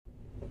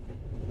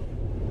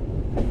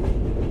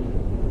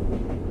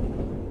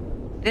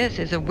This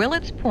is a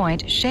Willets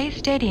Point Shea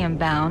Stadium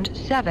bound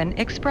 7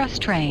 express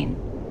train.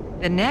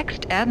 The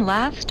next and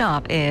last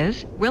stop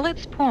is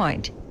Willets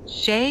Point,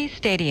 Shea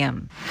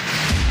Stadium.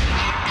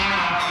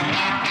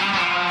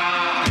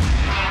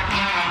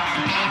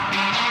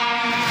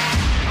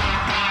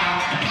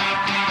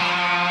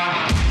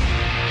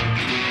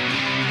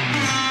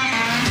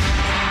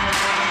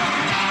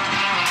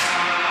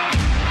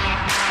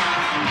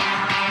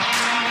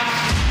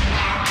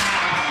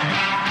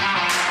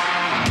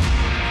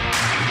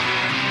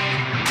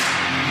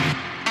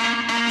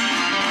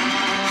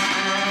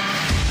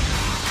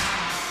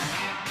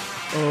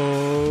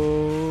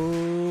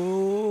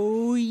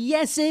 Oh,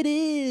 yes, it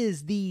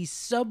is the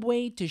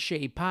Subway to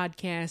Shea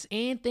podcast.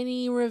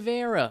 Anthony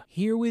Rivera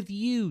here with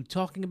you,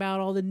 talking about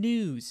all the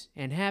news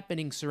and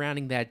happenings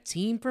surrounding that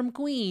team from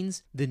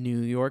Queens, the New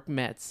York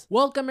Mets.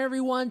 Welcome,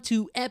 everyone,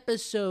 to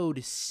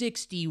episode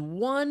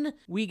 61.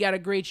 We got a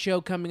great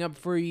show coming up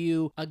for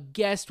you. A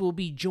guest will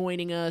be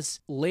joining us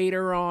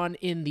later on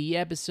in the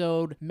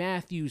episode,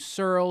 Matthew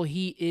Searle.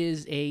 He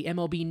is a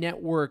MLB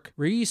Network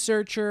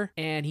researcher,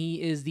 and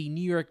he is the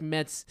New York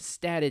Mets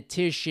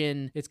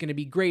statistician. It's going to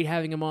be great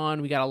having him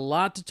on. We got a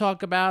lot to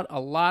talk about, a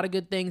lot of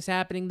good things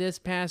happening this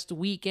past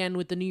weekend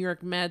with the New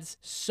York Mets,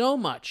 so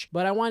much.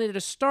 But I wanted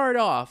to start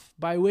off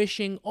by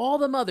wishing all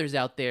the mothers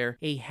out there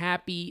a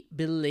happy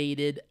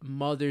belated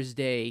Mother's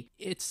Day.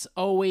 It's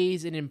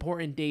always an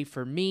important day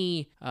for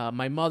me.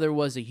 My mother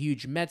was a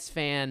huge Mets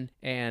fan,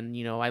 and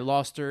I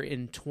lost her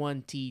in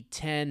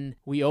 2010.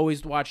 We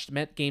always watched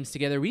Met games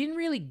together. We didn't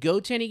really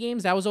go to any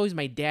games. That was always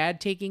my dad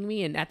taking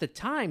me, and at the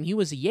time he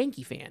was a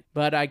Yankee fan,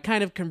 but I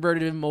kind of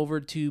converted him over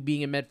to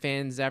being a Met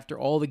fan after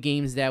all the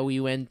games that we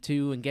went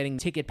to and getting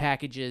ticket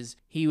packages.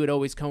 He would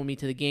always come with me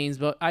to the games,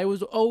 but I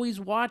was always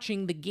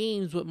watching the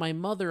games with my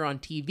mother on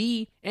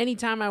TV.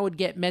 Anytime I would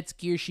get Mets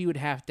gear, she would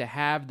have to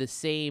have the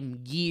same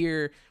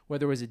gear,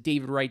 whether it was a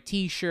David Wright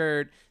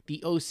t-shirt,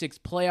 the 06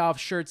 playoff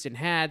shirts and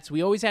hats.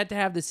 We always had to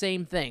have the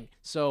same thing.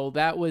 So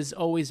that was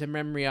always a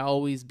memory I'll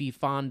always be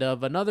fond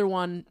of. Another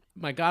one,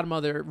 my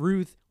godmother,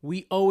 Ruth,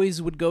 we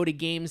always would go to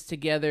games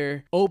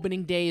together.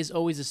 Opening day is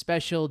always a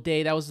special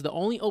day. That was the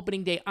only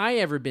opening day I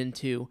ever been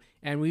to.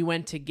 And we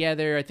went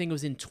together, I think it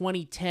was in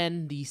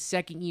 2010, the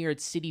second year at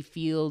Citi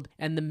Field.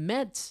 And the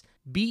Mets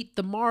beat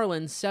the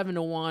Marlins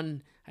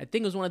 7-1. I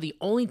think it was one of the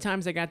only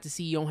times I got to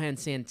see Johan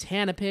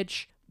Santana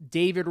pitch.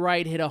 David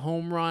Wright hit a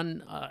home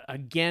run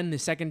again, the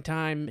second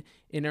time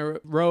in a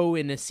row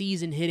in a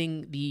season,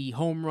 hitting the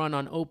home run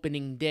on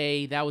opening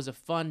day. That was a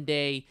fun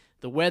day.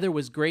 The weather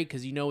was great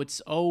because,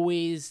 it's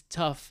always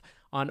tough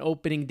on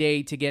opening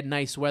day to get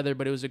nice weather,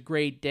 but it was a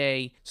great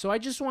day. So I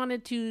just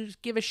wanted to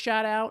give a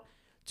shout out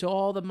to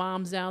all the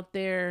moms out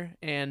there,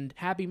 and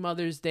happy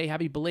Mother's Day,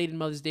 happy belated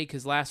Mother's Day,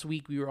 because last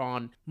week we were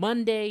on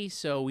Monday,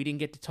 so we didn't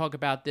get to talk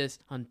about this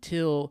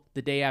until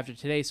the day after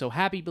today. So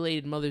happy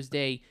belated Mother's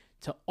Day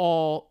to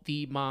all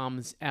the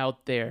moms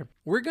out there.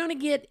 We're going to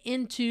get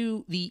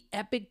into the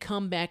epic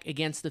comeback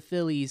against the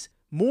Phillies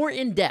more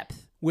in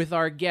depth with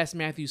our guest,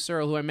 Matthew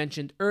Searle, who I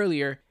mentioned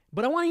earlier.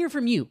 But I want to hear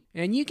from you,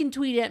 and you can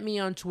tweet at me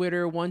on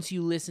Twitter once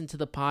you listen to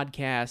the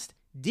podcast.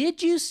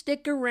 Did you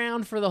stick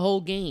around for the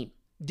whole game?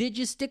 Did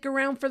you stick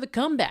around for the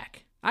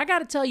comeback? I got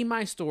to tell you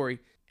my story.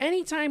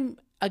 Anytime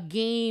a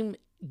game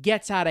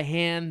gets out of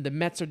hand, the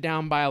Mets are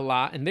down by a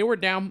lot, and they were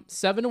down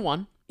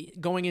 7-1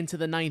 going into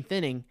the ninth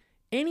inning.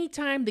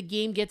 Anytime the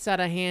game gets out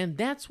of hand,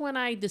 that's when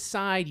I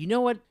decide,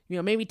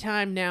 maybe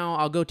time now,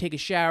 I'll go take a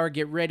shower,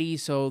 get ready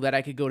so that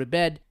I could go to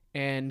bed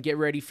and get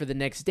ready for the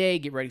next day,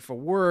 get ready for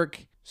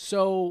work.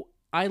 So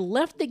I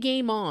left the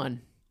game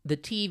on the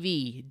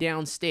TV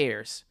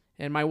downstairs,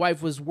 and my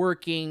wife was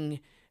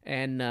working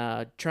and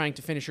trying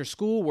to finish her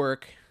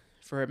schoolwork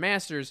for her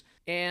master's,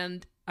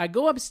 and I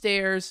go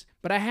upstairs,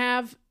 but I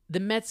have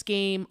the Mets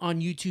game on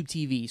YouTube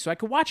TV, so I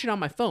could watch it on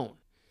my phone.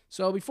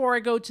 So before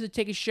I go to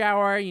take a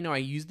shower, I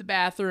use the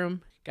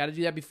bathroom. Got to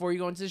do that before you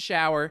go into the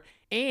shower.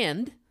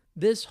 And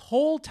this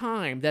whole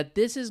time that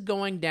this is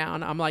going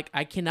down, I'm like,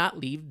 I cannot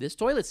leave this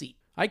toilet seat.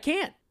 I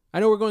can't. I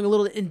know we're going a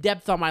little in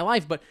depth on my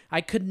life, but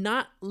I could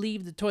not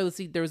leave the toilet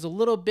seat. There was a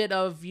little bit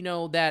of,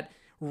 that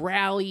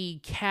rally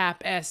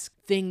cap-esque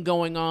thing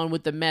going on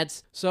with the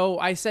Mets. So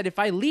I said, if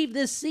I leave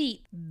this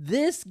seat,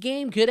 this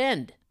game could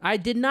end. I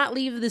did not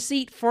leave the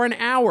seat for an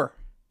hour.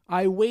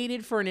 I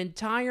waited for an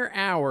entire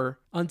hour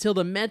until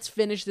the Mets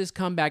finished this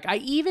comeback. I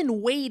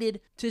even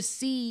waited to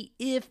see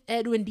if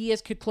Edwin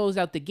Diaz could close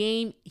out the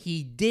game.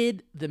 He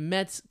did. The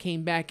Mets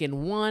came back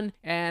and won,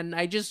 and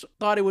I just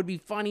thought it would be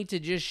funny to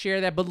just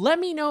share that. But let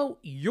me know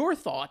your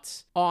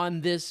thoughts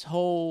on this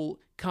whole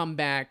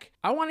comeback.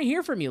 I want to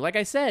hear from you. Like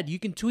I said, you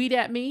can tweet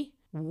at me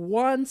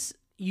once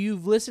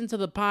you've listened to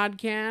the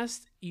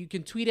podcast. You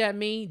can tweet at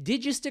me.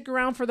 Did you stick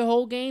around for the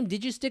whole game?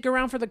 Did you stick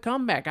around for the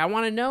comeback? I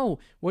want to know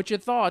what your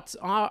thoughts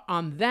are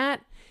on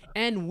that.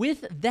 And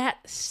with that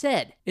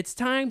said, it's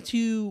time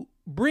to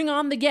bring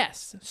on the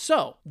guests.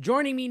 So,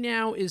 joining me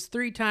now is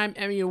 3-time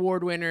Emmy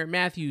Award winner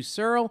Matthew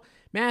Searle.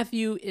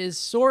 Matthew is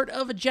sort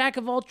of a jack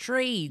of all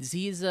trades.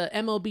 He's a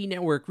MLB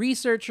Network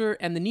researcher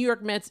and the New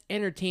York Mets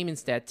entertainment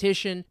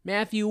statistician.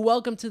 Matthew,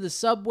 welcome to the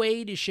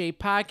Subway to Shea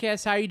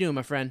podcast. How are you doing,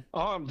 my friend? Oh,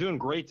 I'm doing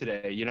great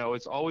today. You know,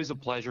 it's always a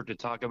pleasure to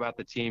talk about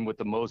the team with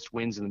the most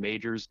wins in the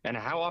majors. And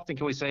how often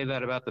can we say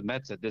that about the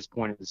Mets at this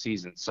point of the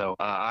season? So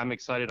I'm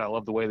excited. I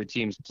love the way the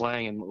team's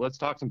playing, and let's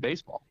talk some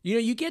baseball. You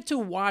know, you get to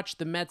watch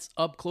the Mets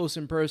up close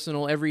and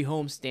personal every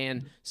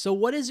homestand. So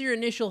what is your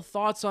initial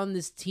thoughts on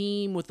this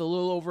team with a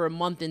little over a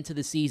month into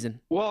the season?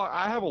 Well,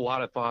 I have a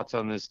lot of thoughts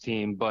on this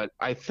team, but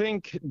I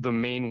think the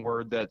main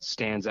word that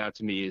stands out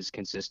to me is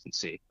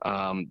consistency.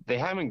 They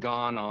haven't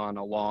gone on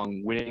a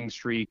long winning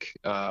streak,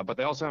 but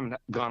they also haven't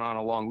gone on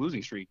a long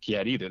losing streak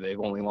yet either. They've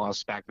only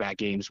lost back-to-back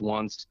games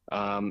once,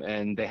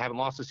 and they haven't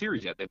lost a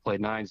series yet. They've played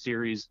 9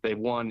 series. They've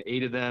won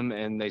 8 of them,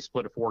 and they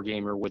split a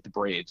 4-gamer with the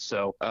Braves.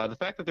 So the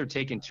fact that they're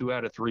taking 2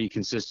 out of 3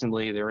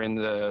 consistently, they're in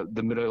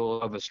the middle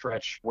of a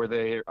stretch where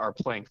they are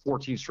playing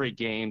 14 straight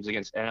games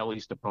against NL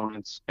East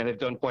opponents, and they've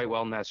done quite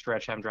well in that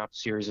stretch, haven't dropped a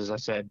series, as I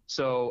said.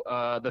 So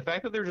the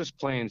fact that they're just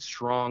playing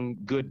strong,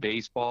 good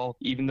baseball,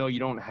 even though you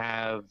don't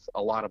have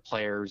a lot of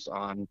players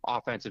on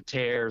offensive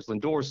tears,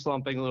 Lindor's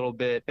slumping a little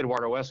bit,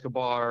 Eduardo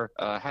Escobar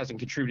hasn't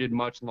contributed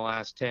much in the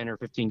last 10 or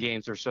 15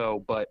 games or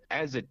so, but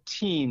as a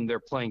team, they're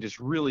playing just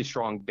really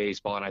strong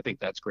baseball, and I think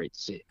that's great to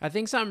see. I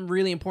think something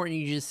really important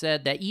you just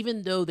said, that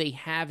even though they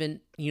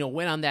haven't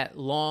went on that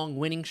long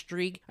winning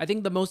streak, I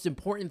think the most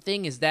important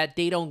thing is that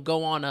they don't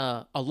go on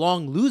a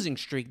long losing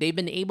streak. They've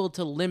been able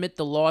to limit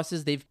the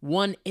losses. They've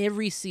won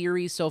every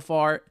series so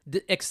far,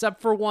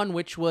 except for one,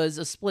 which was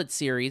a split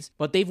series,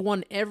 but they've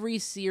won every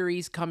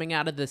series coming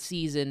out of the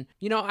season.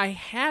 You know, I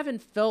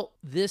haven't felt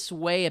this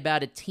way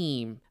about a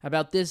team,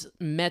 about this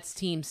Mets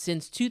team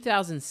since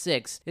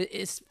 2006.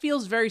 It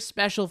feels very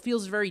special,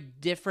 feels very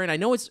different. I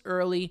know it's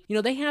early. You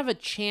know, they have a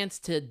chance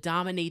to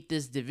dominate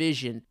this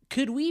division.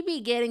 Could we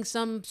be getting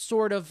some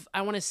sort of,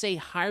 I want to say,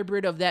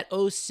 hybrid of that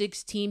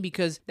 06 team?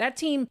 Because that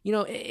team,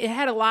 it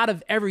had a lot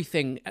of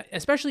everything,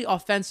 especially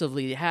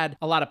offensively. It had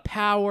a lot of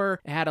power.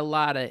 It had a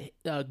lot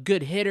of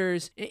good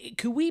hitters.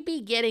 Could we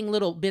be getting a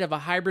little bit of a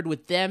hybrid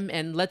with them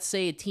and, let's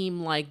say, a team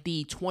like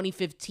the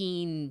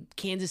 2015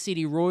 Kansas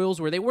City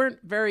Royals, where they weren't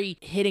very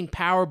hitting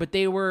power, but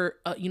they were,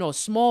 a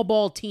small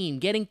ball team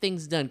getting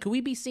things done? Could we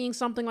be seeing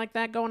something like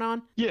that going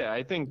on? Yeah,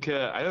 I think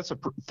that's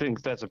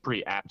a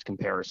pretty apt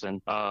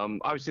comparison.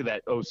 Obviously,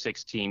 that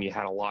 06 team, you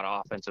had a lot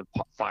of offensive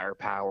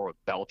firepower with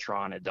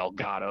Beltran and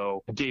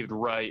Delgado, David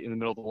Wright in the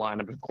middle of the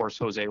lineup, of course,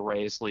 Jose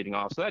Reyes leading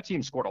off. So that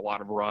team scored a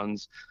lot of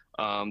runs.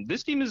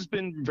 This team has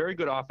been very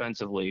good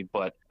offensively,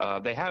 but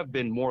they have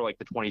been more like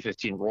the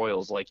 2015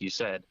 Royals, like you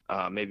said.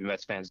 Maybe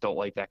Mets fans don't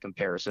like that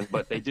comparison,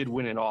 but they did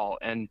win it all.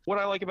 And what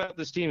I like about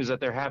this team is that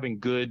they're having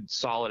good,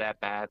 solid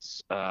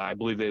at-bats. I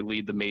believe they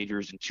lead the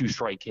majors in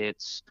 2-strike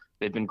hits.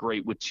 They've been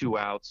great with 2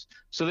 outs.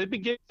 So they're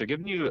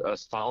giving you a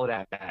solid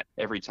at-bat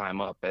every time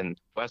up. And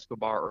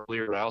Escobar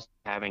earlier, but also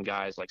having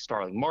guys like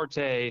Starling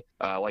Marte,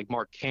 like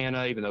Mark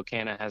Canha, even though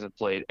Canha hasn't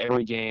played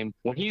every game.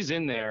 When he's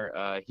in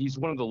there, he's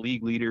one of the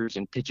league leaders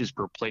in pitches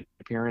per plate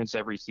appearance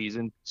every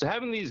season. So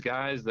having these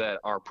guys that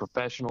are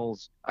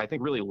professionals, I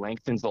think really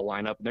lengthens the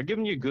lineup. They're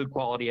giving you good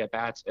quality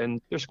at-bats,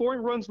 and they're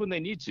scoring runs when they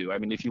need to. I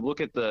mean, if you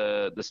look at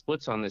the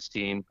splits on this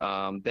team,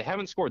 they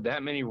haven't scored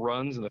that many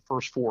runs in the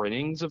first 4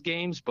 innings of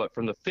games, but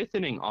from the 5th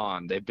inning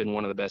on, they've been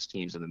one of the best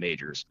teams in the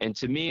majors. And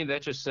to me,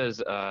 that just says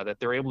that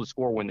they're able to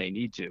score when they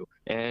need to.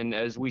 And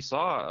as we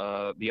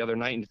saw the other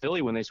night in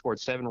Philly, when they scored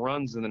 7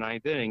 runs in the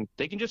 9th inning,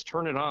 they can just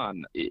turn it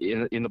on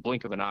in the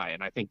blink of an eye.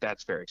 And I think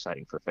that's very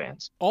exciting for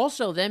fans.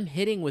 Also, them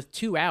hitting with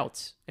 2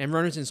 outs and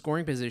runners in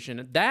scoring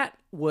position, that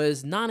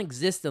was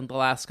non-existent the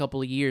last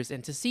couple of years.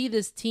 And to see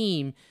this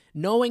team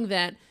knowing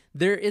that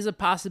there is a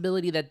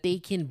possibility that they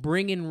can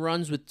bring in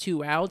runs with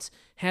 2 outs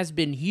has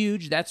been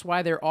huge. That's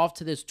why they're off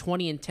to this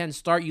 20-10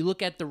 start. You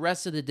look at the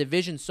rest of the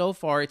division so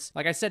far, it's,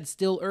 like I said,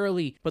 still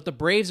early, but the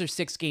Braves are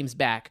 6 games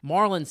back.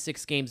 Marlins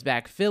 6 games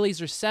back. Phillies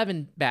are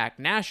 7 back.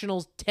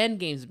 Nationals 10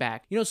 games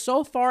back.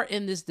 So far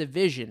in this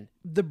division,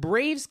 the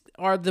Braves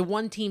are the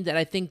one team that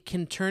I think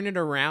can turn it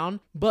around,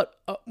 but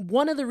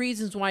one of the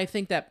reasons why I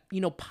think that,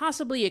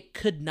 possibly it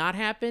could not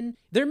happen,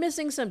 they're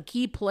missing some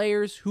key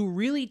players who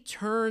really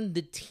turned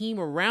the team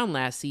around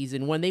last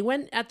season. When they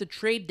went at the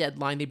trade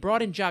deadline, they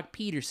brought in Jock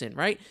Peterson,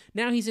 right?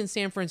 Now he's in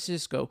San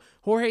Francisco.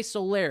 Jorge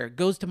Soler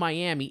goes to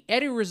Miami.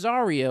 Eddie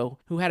Rosario,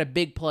 who had a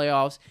big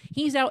playoffs,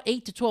 he's out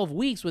 8 to 12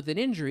 weeks with an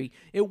injury.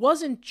 It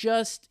wasn't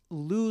just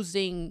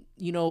losing,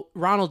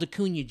 Ronald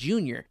Acuna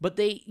Jr., but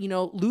they,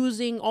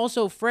 losing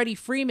also Freddie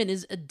Freeman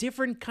is a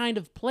different kind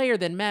of player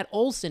than Matt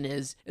Olson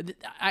is.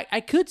 I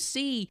could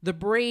see the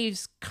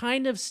Braves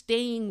kind of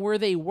staying where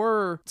they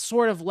were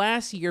sort of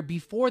last year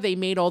before they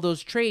made all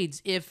those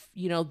trades if,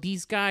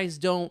 these guys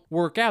don't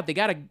work out. They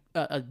got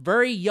a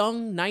very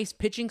young, nice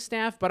pitching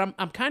staff, but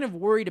I'm kind of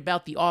worried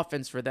about the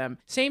offense for them.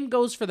 Same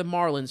goes for the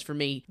Marlins for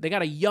me. They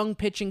got a young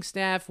pitching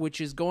staff, which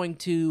is going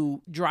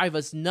to drive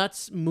us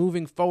nuts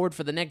moving forward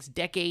for the next next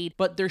decade,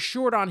 but they're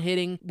short on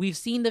hitting. We've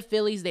seen the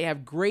Phillies. They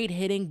have great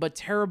hitting, but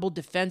terrible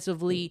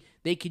defensively.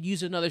 They could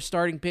use another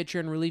starting pitcher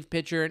and relief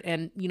pitcher.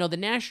 And, the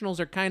Nationals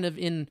are kind of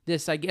in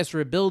this, I guess,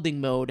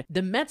 rebuilding mode.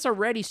 The Mets are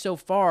ready so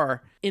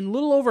far in a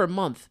little over a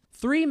month.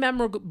 3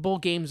 memorable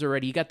games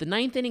already. You got the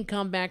 9th inning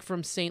comeback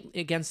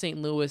against St.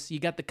 Louis. You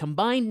got the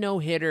combined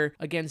no-hitter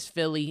against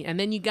Philly. And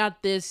then you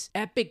got this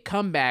epic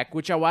comeback,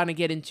 which I want to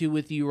get into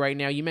with you right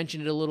now. You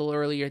mentioned it a little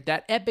earlier.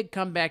 That epic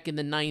comeback in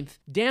the 9th,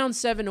 down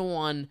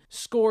 7-1,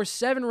 score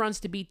 7 runs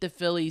to beat the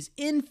Phillies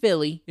in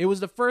Philly. It was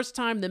the first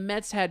time the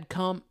Mets had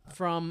come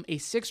from a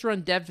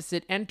 6-run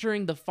deficit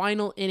entering the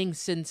final inning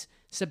since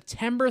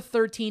September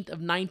 13th of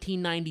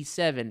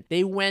 1997.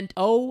 They went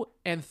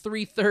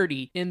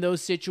 0-330 in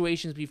those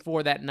situations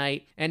before that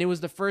night, and it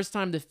was the first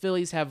time the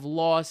Phillies have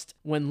lost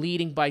when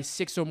leading by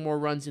 6 or more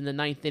runs in the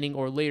 9th inning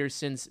or later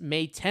since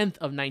May 10th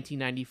of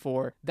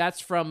 1994. That's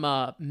from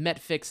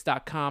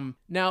metfix.com.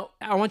 Now,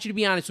 I want you to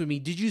be honest with me.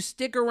 Did you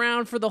stick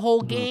around for the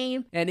whole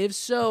game? And if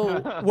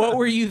so, what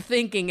were you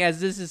thinking as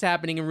this is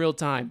happening in real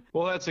time?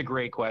 Well, that's a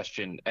great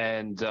question.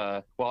 And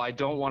while I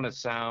don't want to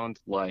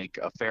sound like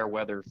a fair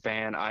weather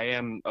fan, I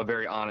am a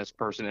very honest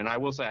person, and I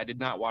will say I did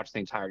not watch the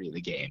entirety of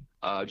the game.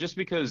 Just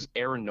because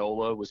Aaron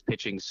Nola was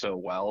pitching so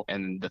well,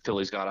 and the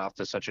Phillies got off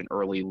to such an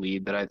early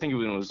lead that I think it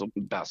was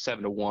about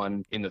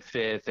 7-1 in the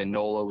 5th, and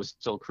Nola was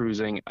still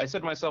cruising. I said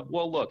to myself,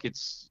 well, look,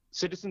 it's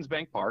Citizens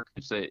Bank Park.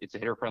 It's a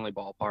hitter-friendly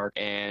ballpark,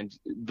 and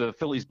the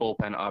Phillies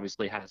bullpen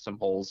obviously has some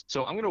holes.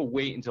 So I'm going to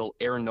wait until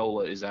Aaron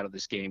Nola is out of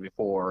this game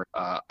before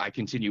I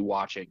continue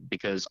watching,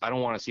 because I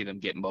don't want to see them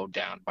get mowed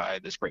down by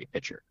this great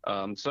pitcher.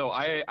 So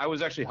I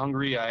was actually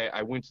hungry.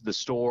 I went to the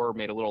store,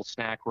 made a little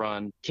snack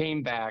run,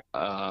 came back,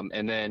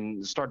 and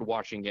then started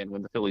watching again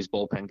when the Phillies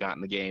bullpen got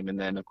in the game. And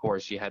then, of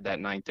course, you had that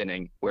 9th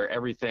inning where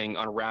everything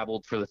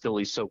unraveled for the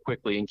Phillies so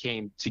quickly and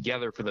came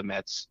together for the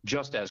Mets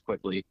just as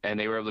quickly, and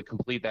they were able to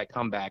complete that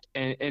comeback.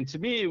 And to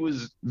me, it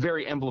was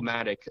very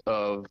emblematic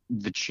of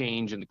the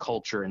change in the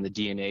culture and the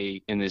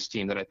DNA in this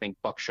team that I think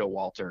Buck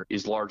Showalter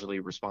is largely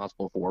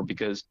responsible for,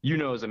 because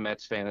as a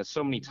Mets fan, that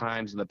so many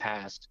times in the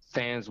past,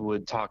 fans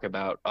would talk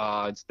about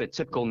it's the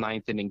typical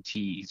 9th inning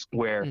tease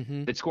where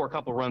they'd score a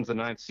couple runs in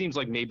the 9th. Seems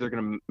like maybe they're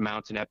going to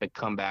mount an epic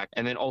comeback,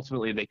 and then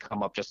ultimately they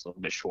come up just a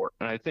little bit short.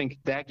 And I think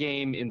that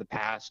game in the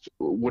past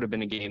would have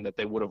been a game that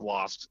they would have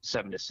lost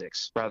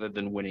 7-6 rather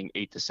than winning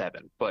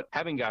 8-7. But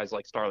having guys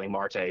like Starling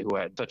Marte, who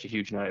had such a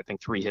huge night, I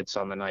think 3 hits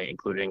on the night,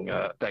 including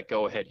that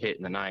go-ahead hit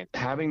in the 9th.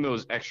 Having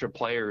those extra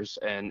players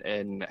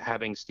and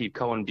having Steve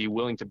Cohen be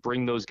willing to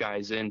bring those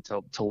guys in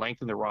to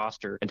lengthen the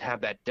roster and have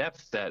that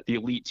depth that the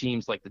elite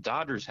teams like the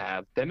Dodgers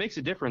have, that makes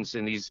a difference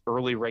in these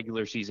early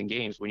regular season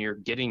games when you're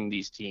getting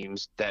these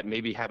teams that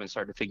maybe haven't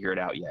started to figure it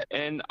out yet.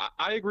 And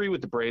I agree with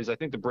the Braves. I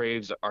think the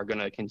Braves are going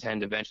to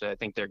contend eventually. I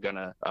think they're going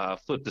to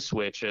flip the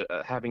switch.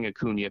 Having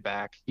Acuna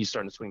back, he's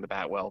starting to swing the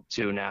bat well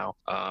too now.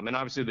 And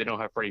obviously they don't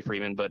have Freddie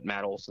Freeman, but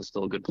Matt Olson's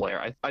still a good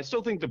player. I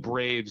still think the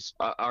Braves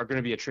are going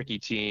to be a tricky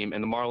team,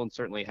 and the Marlins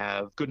certainly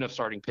have good enough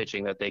starting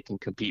pitching that they can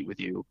compete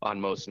with you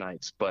on most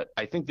nights. But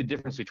I think the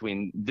difference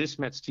between this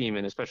Mets team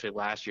and especially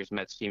last year's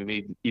Mets team,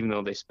 even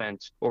though they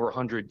spent over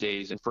 100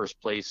 days in first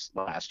place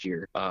last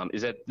year,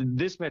 is that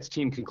this Mets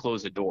team can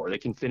close the door. They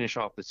can finish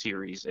off the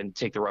series and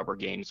take the rubber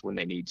games when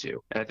they need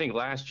to. And I think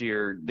last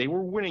year they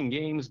were winning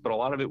games, but a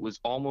lot of it was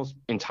almost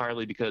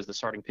entirely because the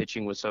starting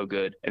pitching was so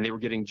good, and they were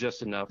getting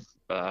just enough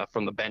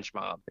from the bench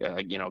mob.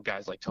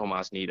 Guys like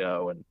Tomas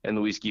Nido and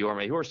Luis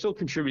Guillorme, who are still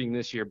contributing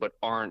this year, but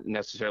aren't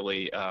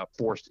necessarily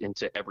forced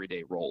into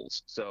everyday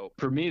roles. So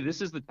for me,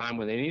 this is the time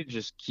when they need to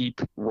just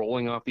keep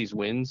rolling off these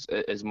wins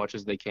as much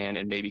as they can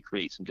and maybe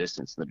create some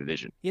distance in the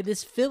division. Yeah,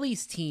 this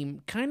Phillies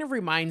team kind of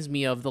reminds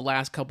me of the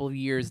last couple of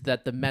years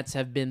that the Mets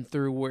have been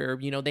through, where,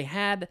 they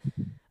had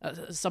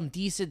some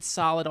decent,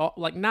 solid,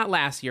 like not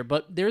last year,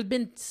 but there's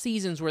been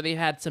seasons where they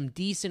had some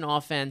decent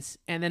offense,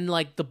 and then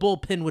like the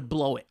bullpen would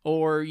blow it,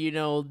 or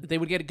they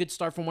would get a good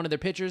start from one of their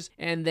pitchers,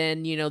 and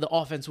then the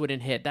offense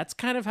wouldn't hit. That's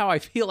kind of how I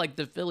feel like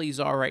the Phillies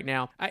are right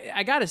now.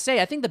 I gotta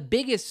say, I think the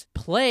biggest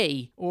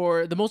play,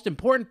 or the most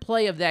important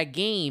play of that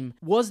game,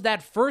 was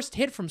that first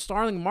hit from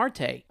Starling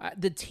Marte.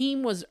 The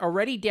team was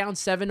already down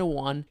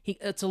 7-1.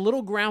 It's a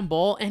little ground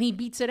ball, and he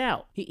beats it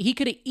out. He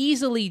could have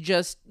easily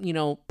just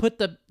put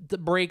the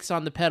brakes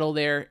on the pedal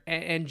there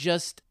and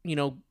just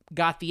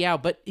got the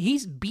out, but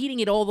he's beating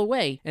it all the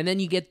way. And then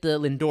you get the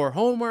Lindor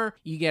homer,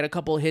 you get a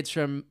couple of hits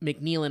from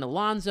McNeil and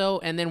Alonso,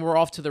 and then we're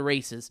off to the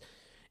races.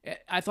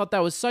 I thought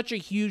that was such a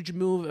huge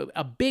move,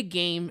 a big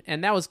game,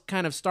 and that was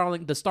kind of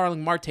the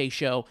Starling Marte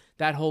show,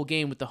 that whole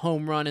game with the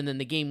home run and then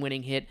the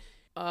game-winning hit.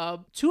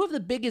 Two of the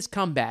biggest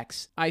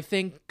comebacks I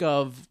think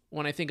of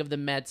when I think of the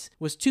Mets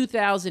was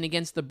 2000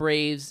 against the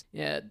Braves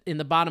in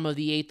the bottom of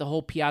the 8th, the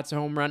whole Piazza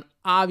home run.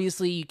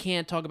 Obviously, you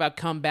can't talk about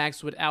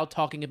comebacks without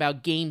talking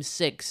about Game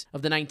 6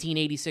 of the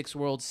 1986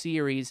 World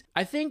Series.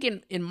 I think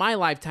in my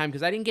lifetime,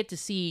 because I didn't get to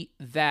see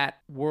that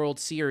World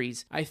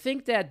Series, I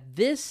think that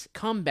this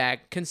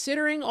comeback,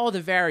 considering all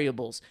the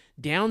variables,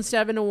 down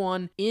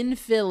 7-1 in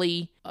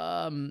Philly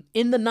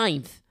in the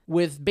 9th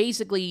with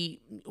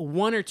basically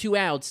 1 or 2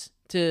 outs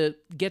to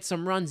get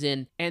some runs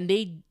in, and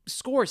they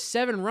score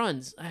 7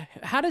 runs.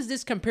 How does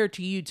this compare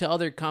to you to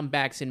other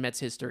comebacks in Mets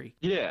history?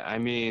 Yeah, I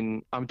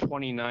mean, I'm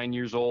 29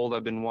 years old.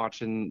 I've been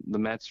watching the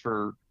Mets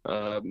for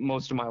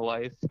most of my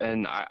life,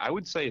 and I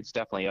would say it's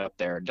definitely up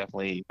there.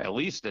 Definitely at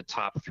least a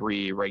top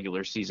 3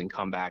 regular season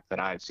comeback that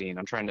I've seen.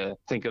 I'm trying to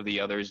think of the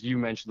others. You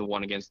mentioned the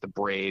one against the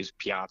Braves.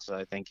 Piazza,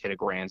 I think, hit a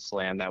grand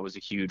slam. That was a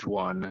huge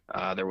one.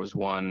 There was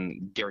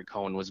one Gary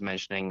Cohen was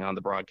mentioning on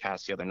the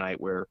broadcast the other night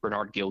where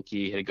Bernard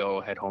Gilkey hit a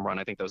go-ahead home run.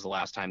 I think that was the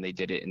last time they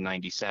did it in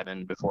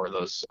 '97 before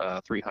those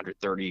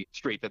 330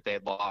 straight that they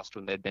had lost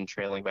when they'd been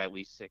trailing by at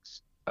least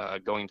 6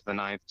 going to the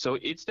 9th. So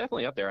it's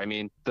definitely up there. I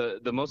mean,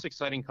 the most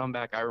exciting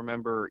comeback I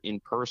remember in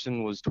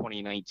person was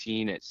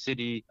 2019 at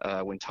City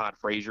when Todd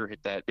Frazier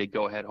hit that big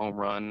go-ahead home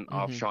run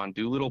off Sean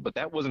Doolittle, but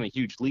that wasn't a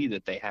huge lead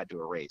that they had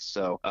to erase.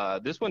 So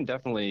this one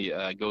definitely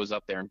goes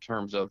up there in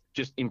terms of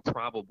just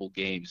improbable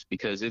games,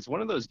 because it's one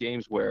of those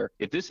games where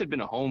if this had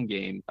been a home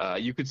game,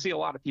 you could see a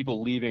lot of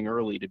people leaving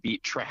early to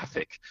beat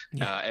traffic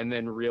and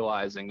then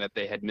realizing that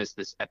they had missed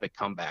this epic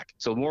comeback.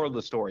 So moral of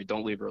the story,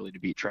 don't leave early to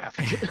beat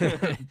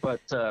traffic.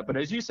 But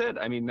as you said,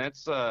 I mean,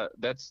 that's the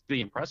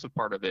impressive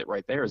part of it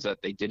right there, is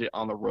that they did it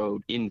on the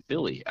road in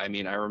Philly. I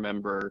mean, I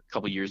remember a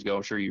couple of years ago,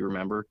 I'm sure you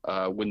remember,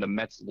 when the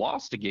Mets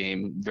lost a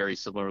game very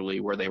similarly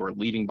where they were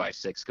leading by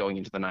 6 going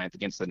into the 9th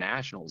against the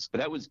Nationals, but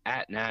that was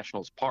at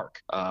Nationals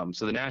Park.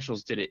 So the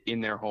Nationals did it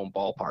in their home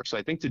ballpark. So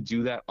I think to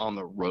do that on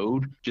the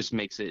road just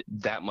makes it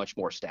that much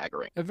more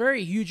staggering. A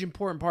very huge,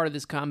 important part of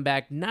this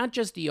comeback, not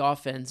just the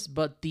offense,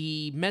 but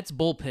the Mets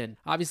bullpen.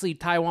 Obviously,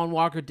 Taijuan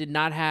Walker did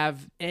not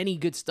have any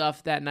good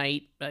stuff that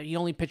night. He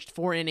only pitched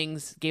 4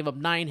 innings, gave up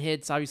 9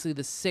 hits, obviously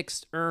the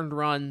 6 earned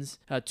runs,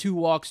 2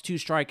 walks, 2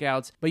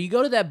 strikeouts. But you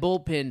go to that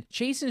bullpen,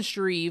 Chasen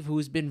Shreve,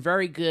 who's been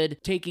very good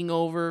taking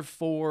over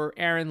for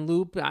Aaron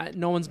Loup.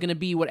 No one's going to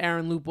be what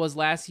Aaron Loup was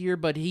last year,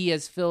 but he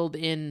has filled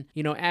in,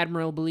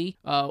 admirably.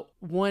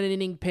 1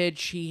 inning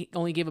pitch, he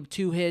only gave up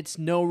 2 hits,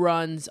 no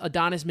runs.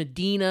 Adonis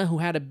Medina, who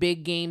had a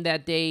big game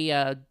that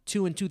day,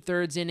 2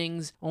 2/3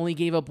 innings, only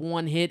gave up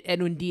 1 hit.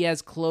 Edwin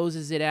Diaz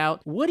closes it out.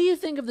 What do you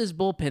think of this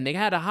bullpen? They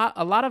had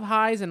a lot of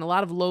highs and a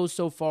lot of lows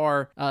so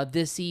far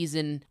this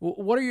season.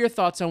 What are your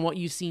thoughts on what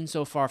you've seen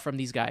so far from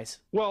these guys?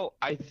 Well,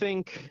 I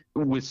think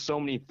with so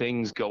many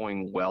things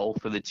going well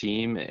for the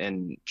team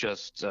and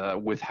just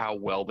with how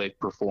well they've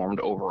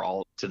performed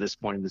overall to this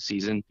point in the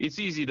season, it's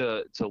easy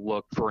to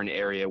look for an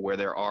area where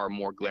there are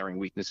more glaring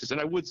weaknesses.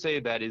 And I would say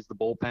that is the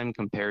bullpen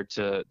compared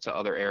to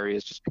other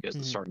areas, just because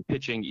the starting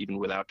pitching, even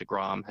without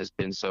DeGrom, has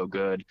been so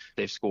good.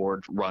 They've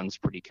scored runs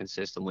pretty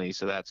consistently,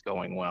 so that's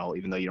going well,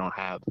 even though you don't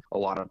have a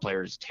lot of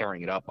players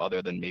tearing it up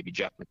other than maybe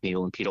Jeff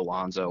McNeil and Pete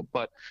Alonso.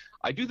 But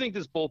I do think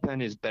this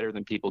bullpen is better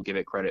than people give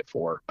it credit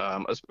for,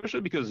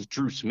 especially because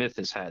Drew Smith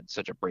has had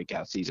such a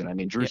breakout season. I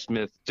mean, Drew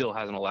Smith still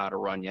hasn't allowed a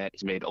run yet.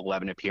 He's made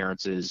 11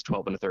 appearances,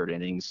 12 1/3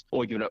 innings,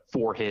 only given up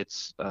 4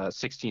 hits,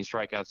 16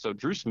 strikeouts. So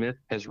Drew Smith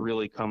has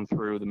really come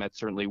through. The Mets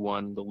certainly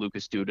won the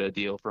Lucas Duda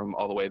deal from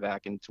all the way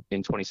back in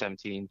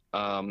 2017.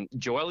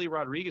 Joely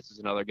Rodriguez is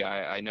another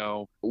guy. I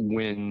know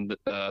when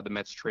the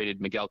Mets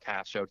traded Miguel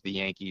Castro to the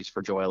Yankees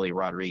for Joely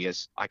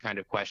Rodriguez, I kind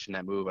of questioned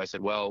that move. I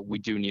said, well, we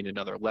do need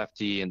another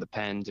lefty in the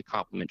pen to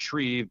complement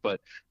Shreve,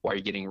 but why are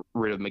you getting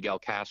rid of Miguel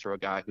Castro, a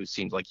guy who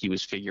seemed like he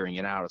was figuring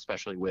it out,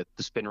 especially with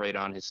the spin rate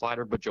on his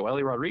slider? But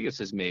Joely Rodriguez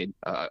has made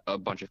a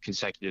bunch of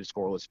consecutive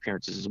scoreless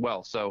appearances as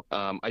well. So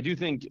I do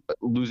think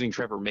losing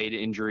Trevor May to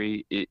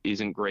injury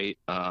isn't great.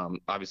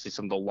 Obviously,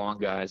 some of the long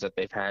guys that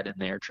they've had in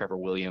there, Trevor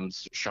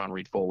Williams, Sean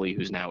Reed-Foley,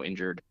 who's now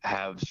injured,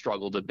 have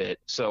struggled a bit.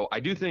 So I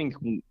do think,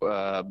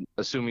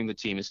 assuming the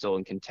team is still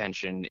in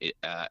contention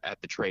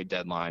at the trade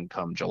deadline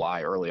come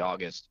July, early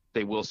August,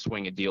 they will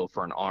swing a deal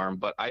for an arm.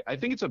 But I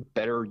think it's a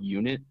better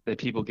unit than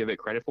people give it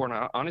credit for.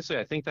 And honestly,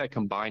 I think that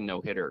combined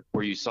no-hitter,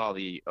 where you saw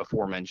the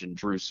aforementioned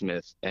Drew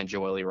Smith and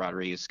Joely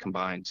Rodriguez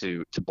combined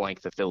to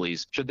blank the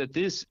Phillies, showed that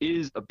this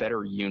is a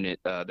better unit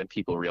than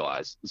people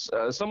realize.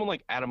 Someone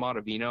like Adam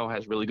Ottavino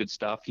has really good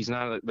stuff. He's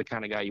not the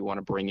kind of guy you want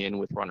to bring in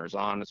with runners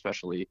on,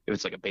 especially if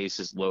it's like a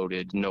bases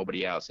loaded,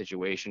 nobody out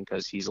situation,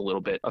 because he's a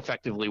little bit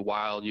effectively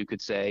wild, you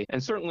could say.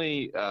 And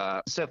certainly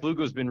Seth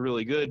Lugo's been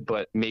really good,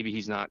 but maybe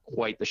he's not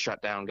quite the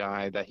shutdown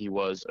guy that he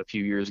was a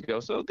few years ago.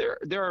 So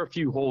there are a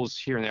few holes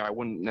here and there. I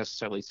wouldn't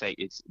necessarily say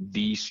it's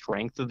the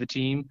strength of the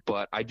team,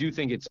 but I do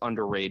think it's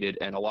underrated,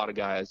 and a lot of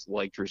guys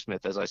like Drew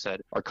Smith, as I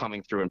said, are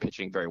coming through and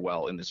pitching very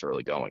well in this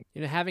early going.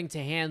 Having to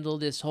handle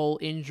this whole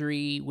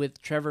injury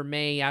with Trevor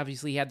May,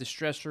 obviously he had the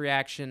stress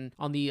reaction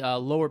on the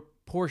lower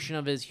portion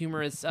of his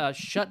humerus,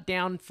 shut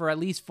down for at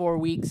least 4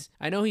 weeks.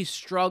 I know he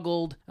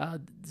struggled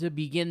to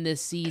begin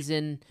this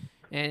season.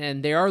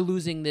 and they are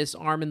losing this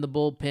arm in the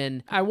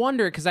bullpen. I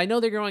wonder, because I know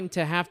they're going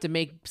to have to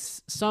make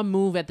some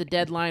move at the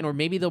deadline, or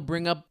maybe they'll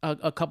bring up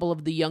a couple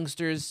of the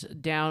youngsters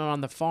down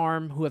on the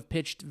farm who have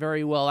pitched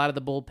very well out of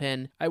the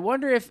bullpen. I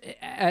wonder if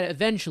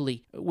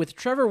eventually, with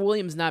Trevor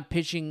Williams not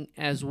pitching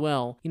as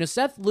well,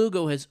 Seth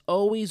Lugo has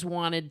always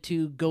wanted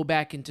to go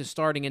back into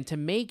starting and to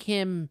make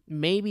him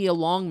maybe a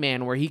long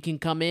man where he can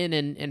come in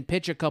and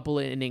pitch a couple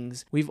of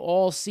innings. We've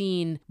all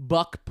seen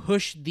Buck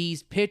push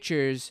these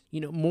pitchers,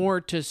 more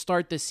to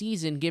start the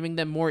season, giving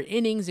them more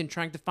innings and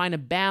trying to find a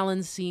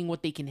balance, seeing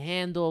what they can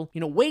handle.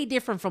 Way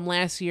different from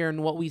last year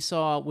and what we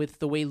saw with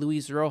the way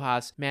Luis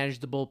Rojas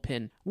managed the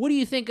bullpen. What do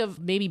you think of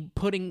maybe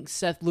putting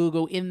Seth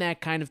Lugo in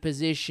that kind of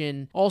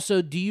position?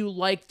 Also, do you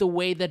like the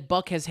way that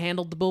Buck has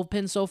handled the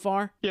bullpen so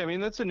far? Yeah, I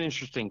mean, that's an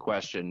interesting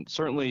question.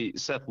 Certainly,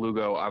 Seth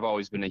Lugo, I've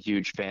always been a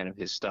huge fan of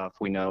his stuff.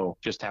 We know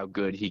just how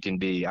good he can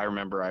be. I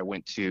remember I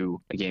went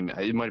to a game,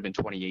 it might have been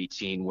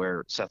 2018,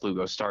 where Seth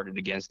Lugo started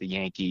against the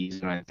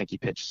Yankees, and I think he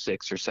pitched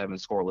 6 or 7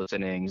 scoreless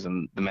innings,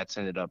 and the Mets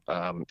ended up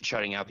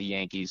shutting out the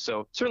Yankees.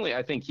 So certainly,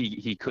 I think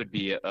he could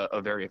be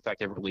a very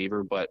effective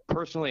reliever, but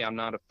personally, I'm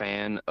not a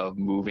fan of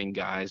moving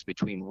guys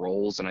between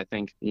roles, and I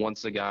think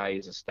once a guy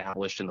is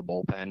established in the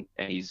bullpen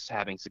and he's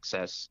having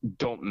success,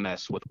 don't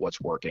mess with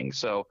what's working.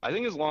 So I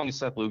think as long as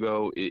Seth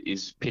Lugo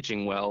is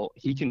pitching well,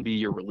 he can be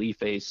your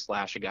relief ace /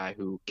 a guy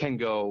who can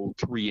go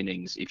 3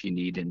 innings if you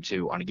need him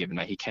to on a given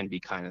night. He can be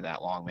kind of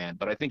that long man.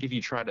 But I think if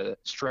you try to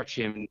stretch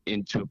him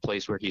into a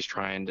place where he's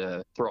trying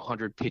to throw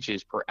 100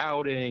 pitches per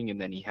outing,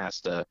 and then he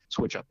has to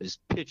switch up his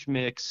pitch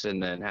mix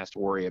and then has to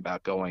worry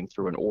about going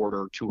through an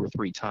order 2 or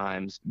 3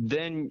 times,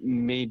 then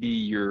maybe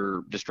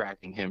you're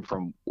distracting him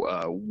from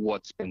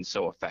what's been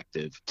so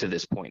effective to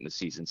this point in the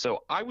season.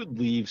 So I would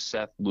leave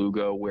Seth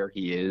Lugo where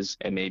he is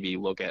and maybe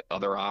look at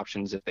other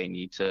options if they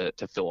need to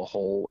fill a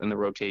hole in the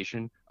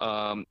rotation.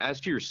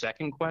 As to your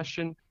second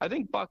question, I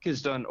think Buck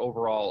has done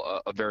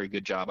overall a very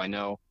good job. I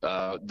know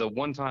the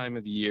one time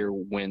of the year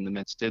when the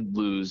Mets did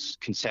lose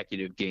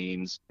consecutive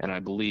games, and I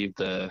believe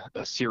the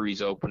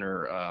series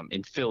opener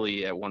in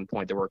Philly at one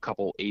point, there were a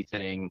couple 8th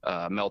inning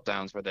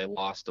meltdowns where they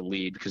lost the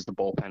lead because the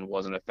bullpen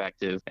wasn't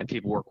effective, and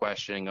people were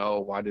questioning,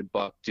 why did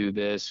Buck do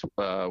this,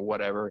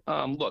 whatever.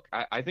 Look,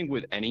 I think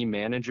with any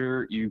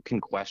manager, you can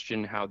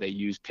question how they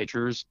use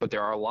pitchers, but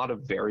there are a lot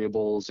of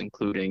variables,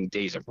 including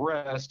days of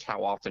rest,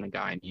 how often a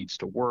guy needs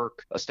to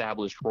work,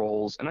 established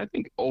roles, and I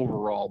think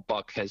overall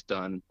Buck has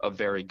done a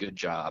very good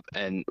job.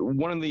 And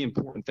one of the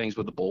important things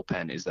with the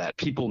bullpen is that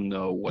people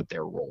know what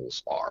their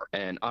roles are.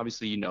 And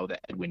obviously you know that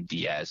Edwin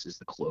Diaz is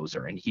the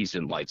closer, and he's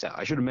in lights out.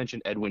 I should have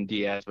mentioned Edwin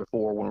Diaz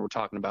before when we're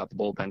talking about the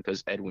bullpen,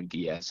 because Edwin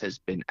Diaz has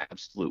been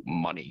absolute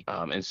money,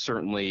 and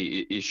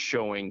certainly is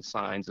showing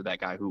signs of that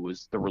guy who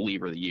was the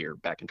reliever of the year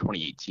back in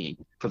 2018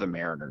 for the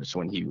Mariners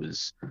when he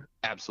was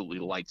absolutely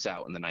lights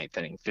out in the 9th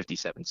inning,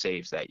 57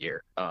 saves that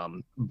year.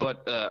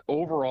 But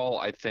overall,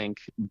 I think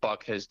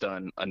Buck has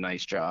done a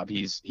nice job.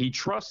 He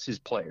trusts his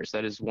players.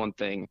 That is one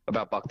thing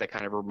about Buck that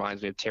kind of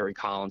reminds me of Terry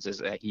Collins, is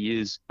that he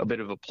is a bit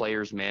of a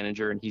player's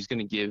manager, and he's going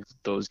to give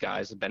those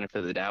guys the benefit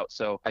of the doubt.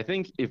 So I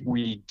think if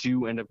we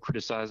do end up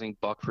criticizing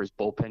Buck for his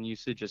bullpen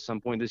usage at some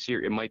point this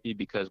year, it might be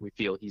because we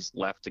feel he's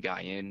left a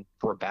guy in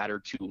for a batter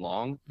too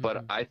long.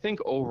 But I think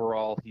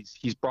overall,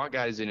 he's brought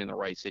guys in the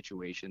right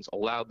situations,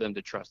 allowed them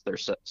to trust their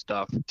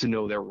stuff, to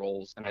know their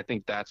roles, and I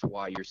think that's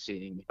why you're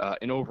seeing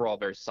an overall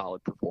very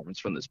solid performance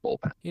from this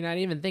bullpen. I didn't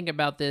even think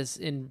about this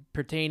in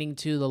pertaining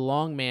to the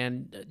long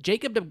man.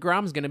 Jacob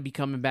deGrom's going to be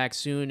coming back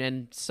soon,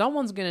 and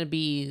someone's going to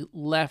be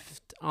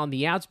left on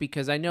the outs,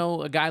 because I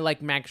know a guy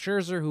like Max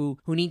Scherzer who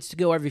needs to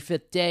go every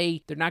 5th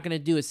day. They're not going to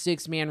do a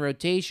 6-man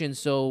rotation,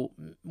 so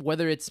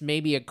whether it's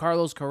maybe a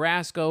Carlos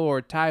Carrasco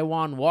or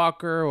Taijuan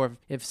Walker, or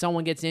if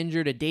someone gets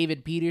injured, a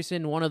David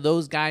Peterson, one of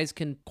those guys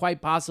can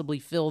quite possibly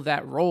fill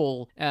that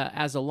role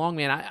as a long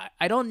man.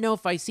 I don't know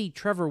if I see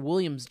Trevor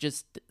Williams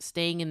just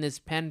staying in this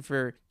pen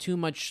for too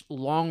much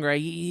longer.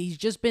 He's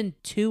just been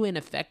too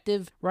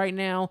ineffective right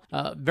now.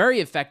 Very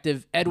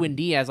effective Edwin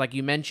Diaz, like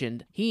you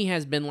mentioned. He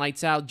has been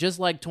lights out, just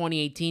like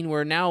 2018,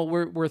 where now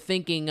we're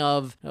thinking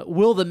of,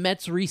 will the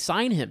Mets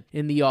re-sign him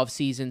in the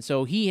offseason?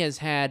 So he has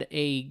had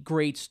a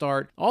great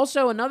start.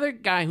 Also, another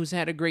guy who's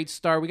had a great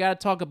start, we got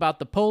to talk about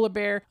the Polar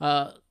Bear.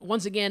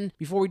 Once again,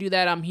 before we do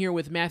that, I'm here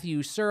with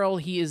Matthew Searle.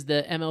 He is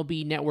the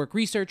MLB Network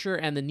researcher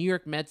and the New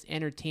York Mets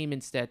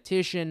entertainment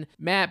statistician.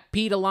 Matt,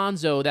 Pete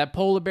Alonso, that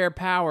Polar Bear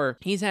power,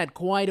 he's had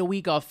quite a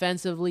week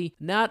offensively.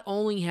 Not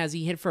only has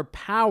he hit for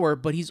power,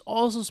 but he's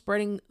also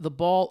spreading the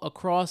ball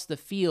across the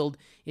field.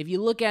 If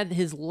you look at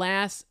his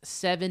last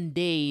 7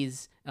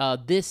 days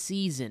this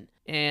season,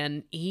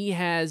 and he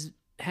has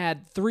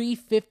had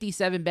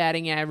 .357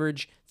 batting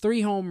average,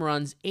 3 home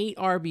runs, 8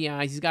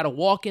 RBIs. He's got a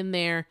walk in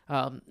there,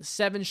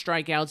 7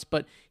 strikeouts,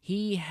 but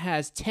he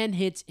has 10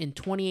 hits in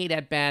 28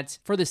 at-bats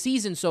for the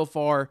season so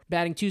far,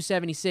 batting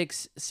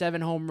 .276,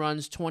 7 home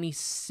runs,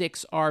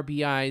 26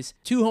 RBIs,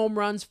 2 home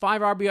runs,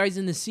 5 RBIs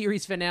in the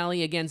series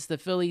finale against the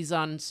Phillies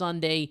on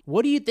Sunday.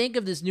 What do you think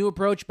of this new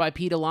approach by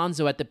Pete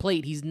Alonso at the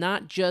plate? He's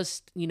not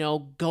just,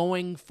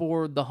 going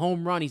for the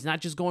home run. He's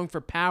not just going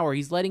for power.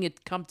 He's letting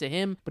it come to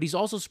him, but he's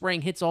also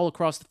spraying hits all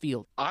across the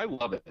field. I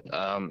love it.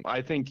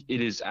 I think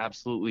it is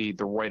absolutely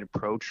the right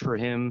approach for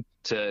him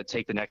to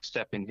take the next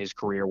step in his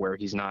career where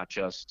he's not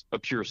just a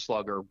pure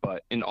slugger,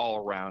 but an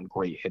all-around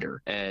great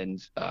hitter.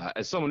 And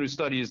as someone who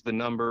studies the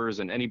numbers,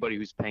 and anybody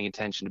who's paying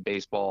attention to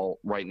baseball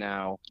right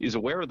now is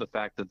aware of the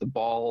fact that the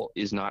ball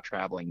is not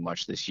traveling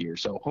much this year.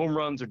 So home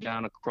runs are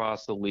down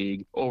across the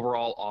league.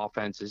 Overall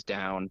offense is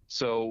down.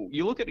 So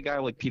you look at a guy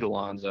like Pete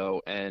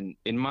Alonso, and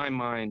in my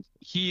mind,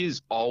 he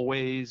is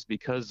always,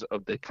 because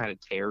of the kind of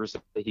tears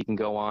that he can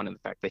go on and the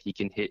fact that he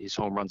can hit his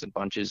home runs in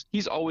bunches,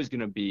 he's always going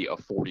to be a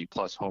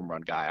 40-plus home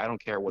run guy. I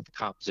don't care what the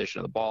composition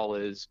of the ball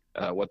is,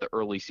 what the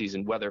early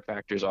season weather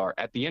factors are.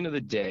 At the end of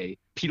the day,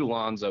 Pete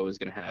Alonso is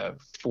going to have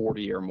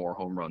 40 or more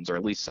home runs, or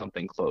at least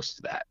something close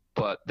to that.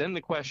 But then the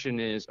question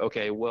is,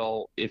 okay,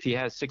 well, if he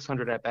has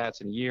 600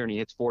 at-bats in a year and he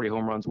hits 40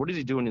 home runs, what is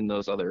he doing in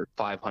those other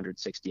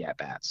 560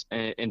 at-bats?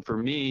 And for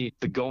me,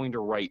 the going to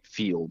right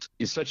field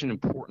is such an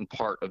important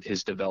part of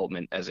his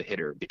development as a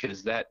hitter,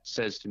 because that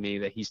says to me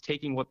that he's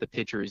taking what the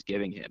pitcher is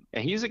giving him.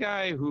 And he's a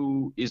guy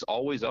who is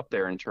always up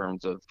there in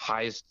terms of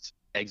highest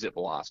exit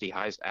velocity,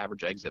 highest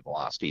average exit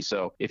velocity.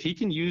 So if he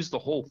can use the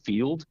whole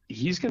field,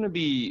 he's going to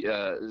be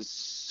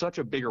such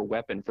a bigger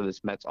weapon for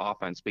this Mets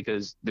offense,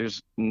 because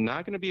there's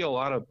not going to be a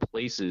lot of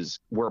places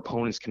where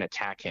opponents can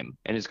attack him,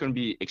 and it's going to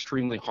be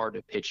extremely hard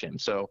to pitch him.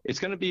 So it's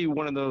going to be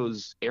one of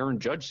those Aaron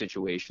Judge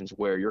situations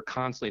where you're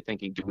constantly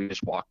thinking, do we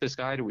just walk this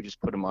guy? Do we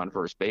just put him on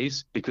first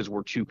base because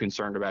we're too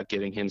concerned about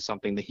giving him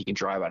something that he can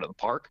drive out of the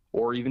park?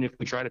 Or even if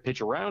we try to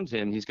pitch around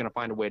him, he's going to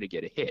find a way to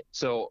get a hit.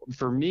 So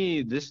for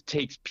me, this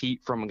takes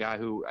Pete from a guy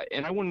who,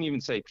 and I wouldn't even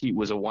say Pete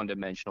was a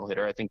one-dimensional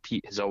hitter. I think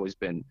Pete has always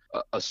been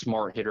a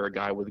smart hitter, a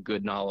guy with a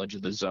good knowledge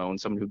of the zone,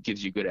 someone who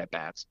gives you good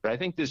at-bats. But I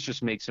think this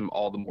just makes him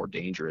all the more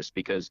dangerous,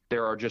 because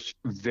there are just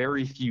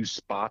very few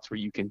spots where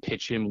you can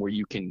pitch him, where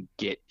you can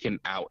get him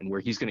out, and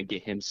where he's going to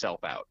get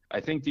himself out. I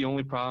think the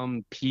only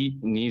problem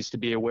Pete needs to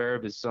be aware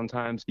of is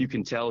sometimes you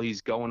can tell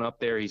he's going up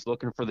there, he's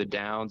looking for the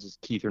downs, as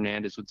Keith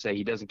Hernandez would say.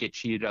 He doesn't get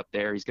cheated up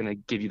there. He's going to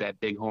give you that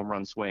big home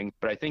run swing.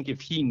 But I think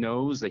if he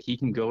knows that he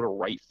can go to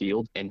right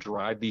field and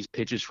drive these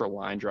pitches for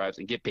line drives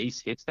and get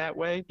base hits that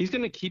way, he's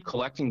going to keep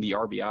collecting the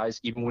RBIs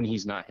even when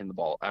he's not hitting the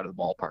ball out of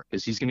the ballpark,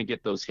 because he's going to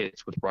get those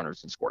hits with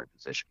runners in scoring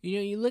position.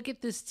 You look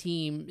at this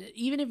team,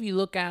 even if you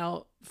look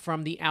out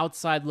from the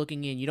outside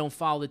looking in, you don't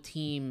follow the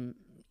team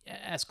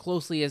as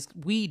closely as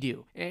we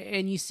do,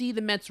 and you see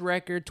the Mets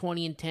record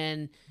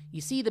 20-10,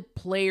 you see the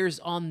players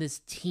on this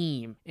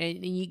team,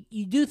 and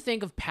you do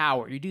think of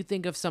power. You do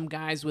think of some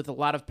guys with a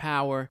lot of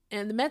power,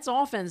 and the Mets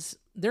offense,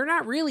 they're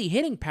not really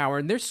hitting power,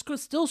 and they're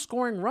still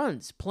scoring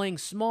runs, playing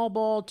small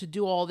ball to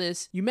do all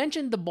this. You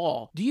mentioned the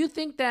ball. Do you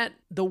think that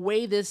the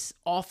way this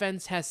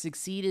offense has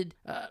succeeded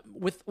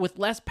with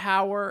less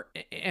power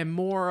and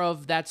more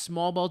of that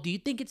small ball, do you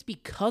think it's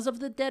because of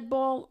the dead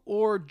ball,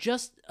 or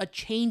just a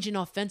change in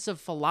offensive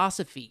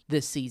philosophy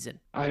this season?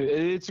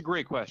 It's a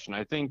great question.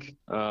 I think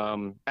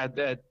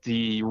at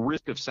the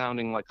risk of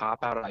sounding like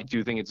cop-out, I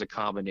do think it's a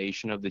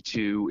combination of the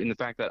two, in the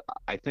fact that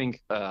I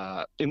think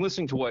in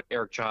listening to what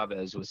Eric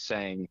Chavez was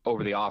saying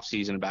over the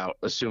offseason about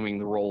assuming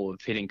the role of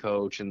hitting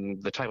coach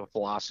and the type of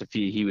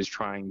philosophy he was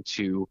trying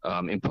to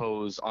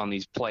impose on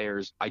these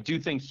players, I do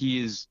think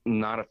he is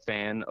not a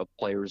fan of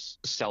players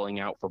selling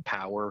out for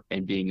power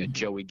and being a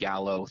Joey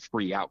Gallo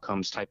 3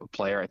 outcomes type of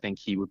player. I think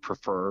he would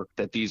prefer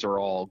that these are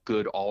all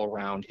good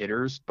all-around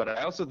hitters. But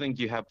I also think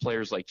you have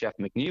players like Jeff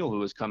McNeil,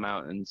 who has come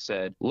out and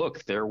said,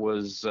 look, there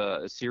was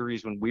a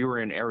series when we were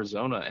in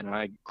Arizona and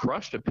I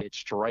crushed a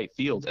pitch to right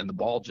field and the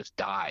ball just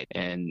died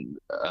and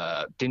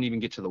didn't even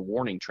get to the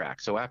warning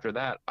track. So after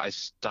that, I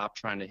stopped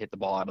trying to hit the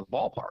ball out of the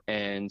ballpark.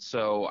 And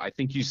so I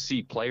think you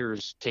see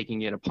players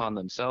taking it upon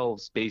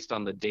themselves based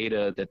on the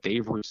data that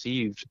they've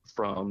received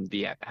from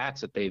the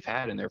at-bats that they've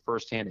had in their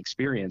firsthand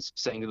experience,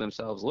 saying to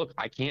themselves, look,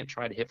 I can't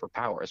try to hit for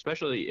power,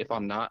 especially if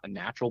I'm not a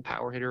natural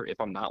power hitter.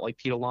 If I'm not like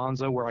Pete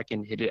Alonso, where I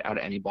can hit it out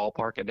of any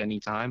ballpark at any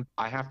time,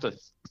 I have to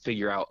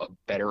figure out a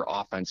better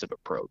offensive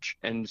approach.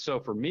 And so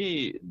for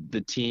me,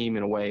 the team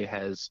in a way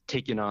has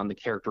taken on the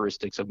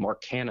characteristics of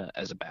Mark Canha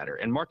as a batter.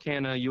 And Mark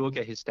Canha, you look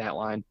at his stat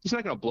line, he's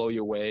not going to blow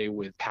you away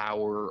with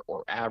power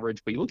or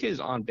average, but you look at his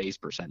on-base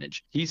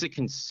percentage. He's a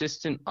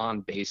consistent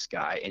on-base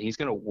guy, and he's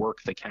going to work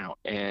the count.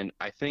 And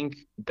I think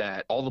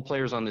that all the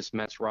players on this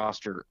Mets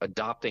roster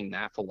adopting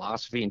that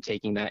philosophy and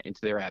taking that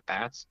into their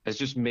at-bats has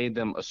just made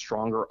them a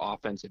stronger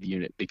offensive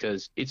unit,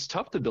 because it's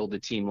tough to build a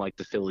team like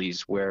the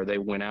Phillies, where they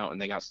went out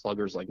and they got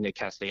sluggers like Nick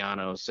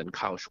Castellanos and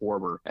Kyle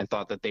Schwarber and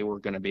thought that they were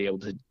going to be able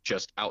to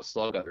just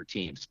outslug other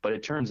teams. But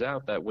it turns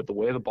out that with the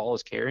way the ball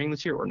is carrying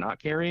this year, or not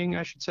carrying,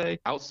 I should should say,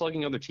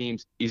 outslugging other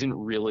teams isn't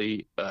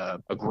really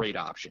a great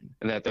option,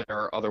 and that there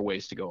are other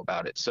ways to go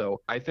about it.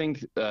 So I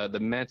think the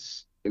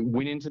Mets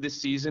went into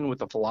this season with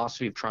the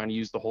philosophy of trying to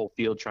use the whole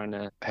field, trying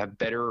to have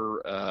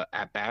better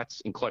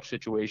at-bats in clutch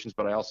situations.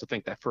 But I also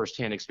think that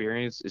firsthand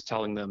experience is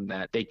telling them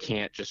that they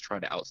can't just try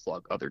to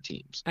outslug other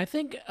teams. I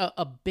think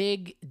a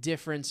big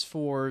difference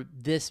for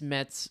this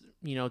Mets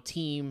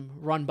team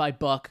run by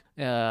Buck,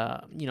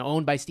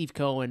 owned by Steve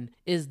Cohen,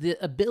 is the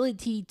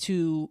ability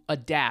to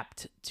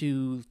adapt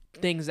to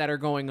things that are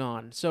going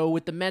on. So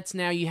with the Mets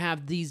now, you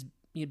have these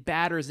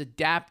batters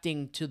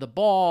adapting to the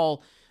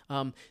ball.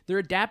 They're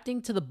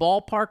adapting to the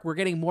ballpark. We're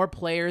getting more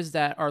players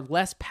that are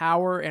less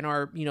power and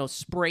are,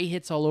 spray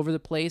hits all over the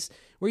place.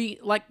 Where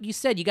like you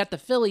said, you got the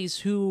Phillies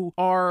who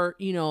are,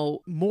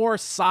 more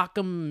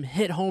sock'em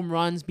hit home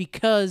runs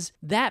because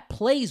that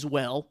plays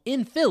well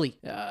in Philly.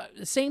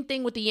 Same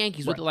thing with the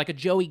Yankees, with like a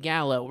Joey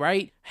Gallo,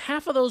 right?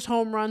 Half of those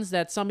home runs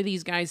that some of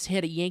these guys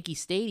hit at Yankee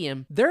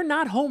Stadium, they're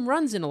not home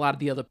runs in a lot of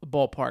the other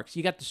ballparks.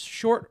 You got the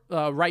short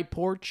right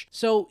porch.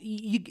 So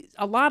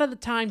a lot of the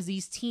times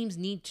these teams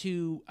need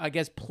to, I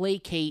guess,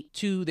 placate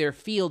to their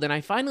field. And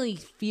I finally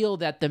feel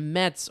that the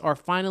Mets are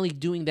finally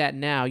doing that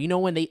now.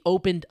 When they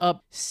opened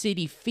up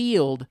Citi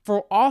Field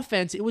for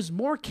offense, it was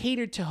more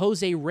catered to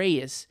Jose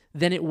Reyes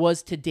than it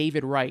was to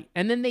David Wright.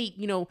 And then they,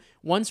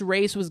 once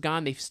Reyes was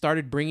gone, they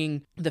started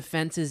bringing the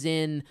fences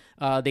in.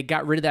 They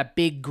got rid of that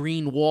big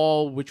green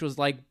wall, which was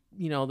like,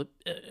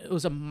 it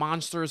was a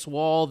monstrous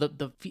wall.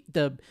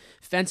 The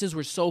fences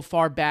were so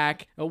far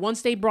back.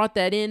 Once they brought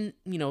that in,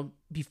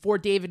 before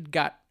David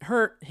got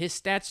hurt, his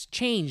stats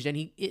changed, and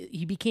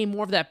he became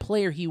more of that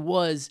player he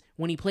was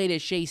when he played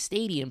at Shea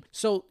Stadium.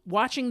 So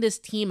watching this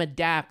team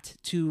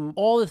adapt to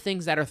all the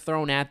things that are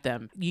thrown at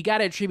them, you got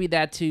to attribute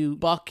that to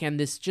Buck and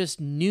this just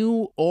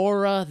new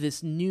aura,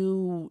 this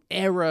new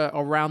era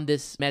around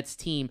this Mets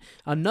team.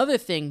 Another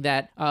thing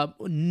that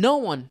no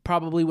one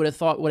probably would have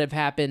thought would have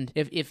happened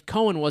if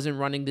Cohen wasn't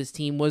running this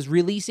team was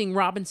releasing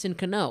Robinson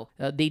Cano.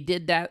 They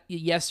did that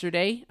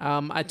yesterday.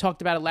 I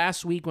talked about it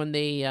last week when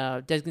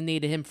they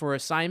designated him for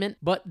assignment,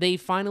 but they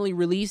finally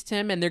released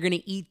him, and they're going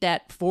to eat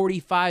that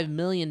 $45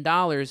 million.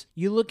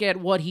 You look at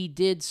what he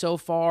did so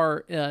far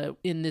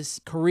in this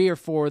career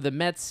for the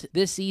Mets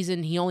this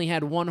season. He only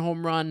had 1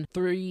 home run,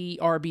 3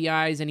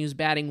 RBIs, and he was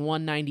batting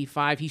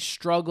 195. He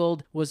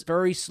struggled, was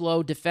very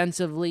slow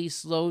defensively,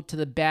 slow to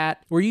the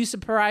bat. Were you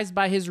surprised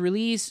by his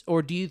release,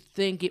 or do you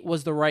think it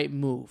was the right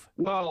move?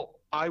 Well,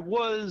 I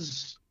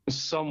was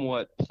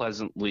somewhat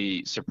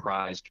pleasantly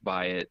surprised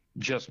by it,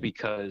 just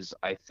because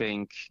I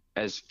think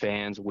as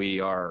fans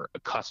we are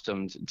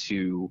accustomed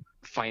to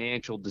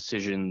financial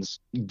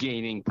decisions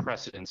gaining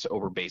precedence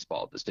over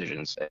baseball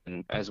decisions.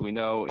 And as we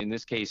know, in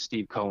this case,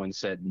 Steve Cohen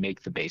said,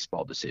 make the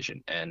baseball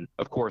decision. And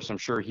of course, I'm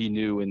sure he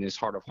knew in his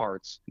heart of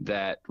hearts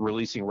that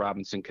releasing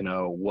Robinson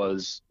Cano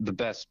was the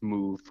best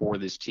move for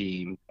this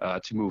team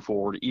to move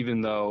forward,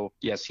 even though,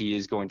 yes, he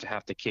is going to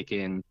have to kick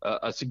in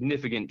a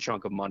significant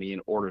chunk of money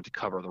in order to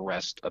cover the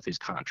rest of his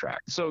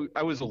contract. So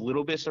I was a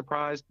little bit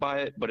surprised by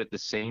it, but at the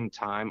same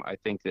time, I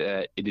think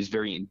that it is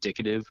very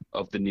indicative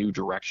of the new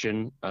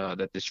direction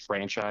that this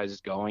franchise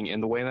is going,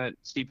 and the way that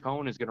Steve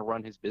Cohen is going to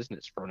run his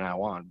business from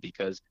now on,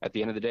 because at the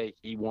end of the day,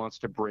 he wants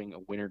to bring a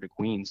winner to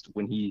Queens.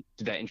 When he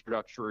did that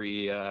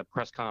introductory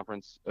press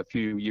conference a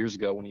few years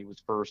ago when he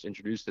was first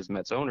introduced as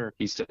Mets owner,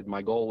 he said,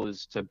 my goal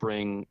is to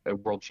bring a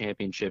world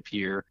championship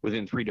here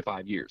within 3 to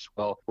 5 years.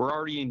 Well, we're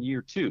already in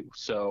year 2.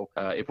 So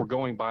if we're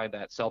going by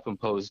that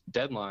self-imposed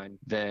deadline,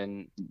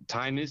 then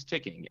time is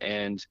ticking.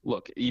 And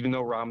look, even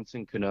though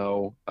Robinson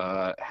Cano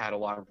had a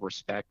lot of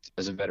respect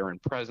as a veteran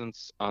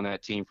presence on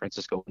that team,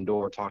 Francisco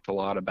Lindor talked a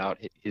lot about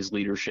his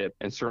leadership,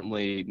 and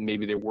certainly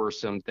maybe there were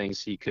some things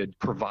he could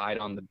provide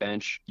on the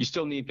bench. You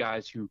still need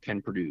guys who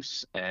can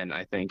produce, and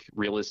I think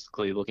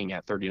realistically, looking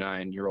at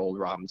 39-year-old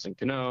Robinson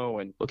Cano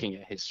and looking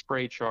at his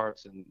spray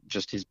charts and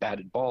just his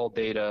batted ball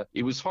data,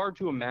 it was hard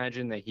to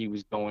imagine that he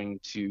was going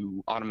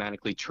to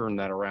automatically turn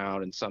that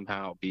around and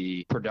somehow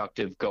be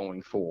productive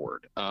going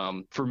forward.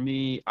 For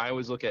me, I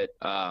always look at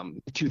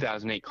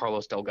 2008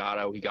 Carlos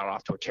Delgado. He got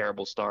off to a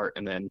terrible start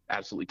and then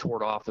absolutely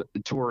tore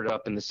it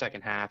up in the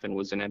second half and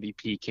was an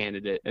MVP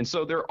candidate. And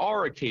so there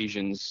are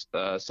occasions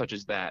such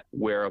as that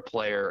where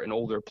an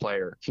older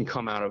player, can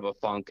come out of a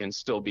funk and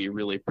still be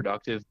really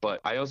productive. But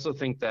I also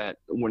think that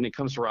when it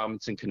comes to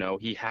Robinson Cano,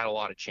 he had a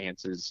lot of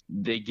chances.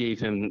 They gave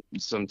him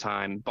some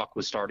time. Buck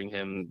was starting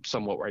him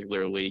somewhat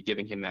regularly,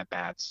 giving him at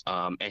bats.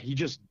 And he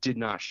just did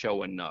not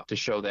show enough to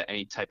show that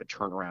any type of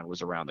turnaround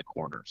was around the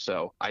corner.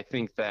 So I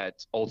think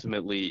that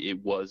ultimately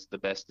it was the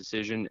best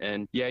decision.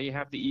 And yeah, you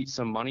have to eat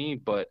some money,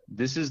 but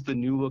this is the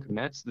new look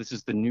Mets. This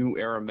is the new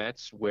era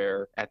Mets,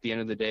 where at the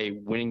end of the day,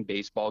 winning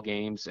baseball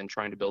games and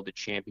trying to build a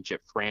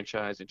championship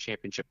franchise and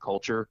championship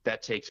culture,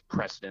 that takes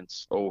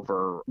precedence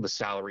over the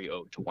salary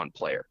owed to one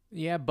player.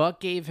 Yeah, Buck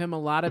gave him a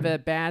lot of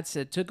at-bats.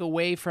 It took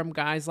away from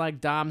guys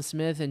like Dom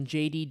Smith and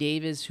J.D.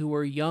 Davis, who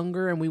are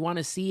younger, and we want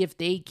to see if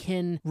they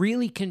can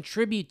really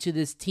contribute to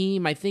this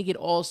team. I think it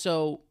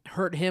also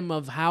hurt him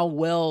of how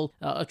well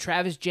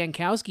Travis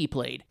Jankowski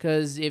played.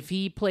 Because if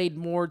he played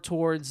more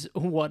towards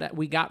what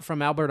we got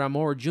from Albert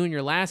Almora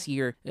Jr. last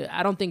year,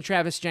 I don't think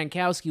Travis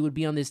Jankowski would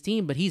be on this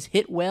team, but he's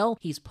hit well.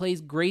 He's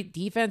plays great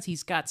defense.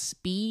 He's got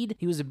speed.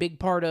 He was a big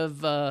part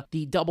of the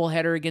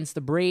doubleheader against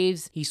the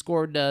Braves. He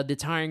scored the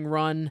tying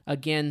run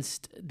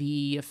against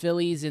the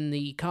Phillies in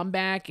the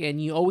comeback,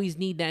 and you always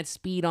need that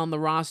speed on the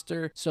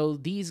roster. So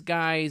these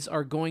guys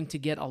are going to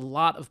get a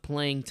lot of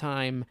playing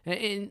time.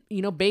 And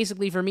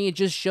basically for me, it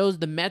just shows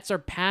the Mets are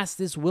past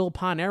this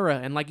Wilpon era.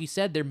 And like you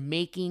said, they're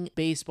making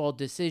baseball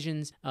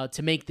decisions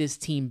to make this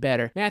team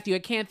better. Matthew, I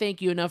can't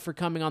thank you enough for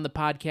coming on the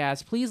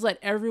podcast. Please let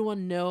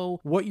everyone know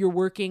what you're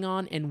working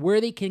on and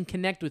where they can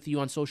connect with you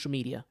on social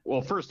media.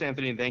 Well, first,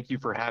 Anthony, thank you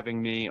for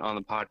having me on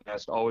the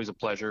podcast. Always a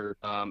pleasure.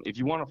 If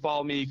you want to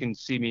follow me, you can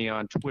see me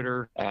on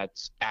Twitter at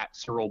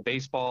Searle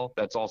Baseball.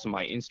 That's also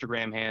my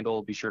Instagram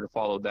handle. Be sure to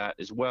follow that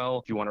as well.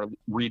 If you want to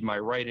read my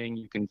writing,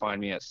 you can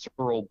find me at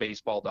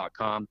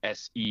searlebaseball.com,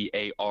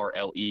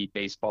 SEARLE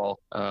baseball.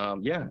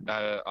 I'm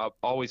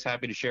always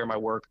happy to share my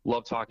work.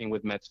 Love talking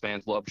with Mets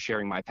fans. Love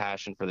sharing my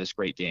passion for this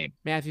great game.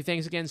 Matthew,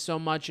 thanks again so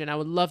much, and I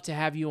would love to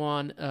have you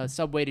on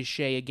Subway to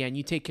Shea again.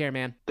 You take care,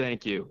 man.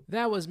 Thank you.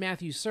 That was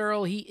Matthew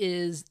Searle. He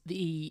is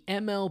the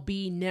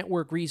MLB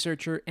Network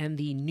researcher and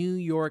the New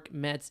York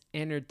Mets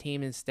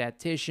entertainment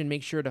statistician.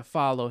 Make sure to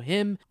follow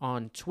him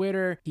on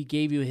Twitter. He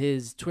gave you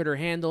his Twitter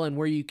handle and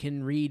where you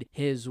can read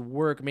his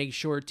work. Make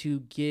sure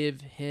to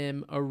give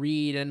him a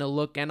read and a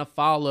look and a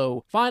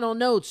follow. Final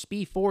notes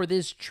before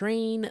this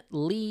train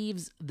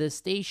leaves the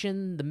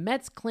station. The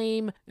Mets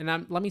claim,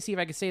 and let me see if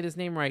I can say this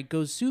name right,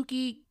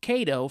 Gosuke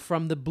Kato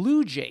from the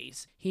Blue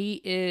Jays.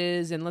 He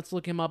is, and let's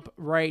look him up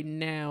right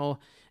now,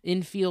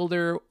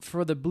 infielder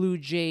for the Blue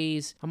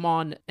Jays. I'm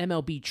on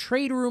MLB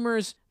Trade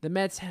Rumors. The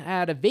Mets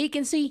had a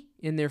vacancy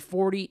in their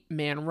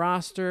 40-man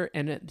roster,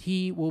 and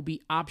he will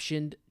be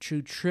optioned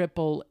to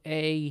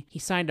AAA. He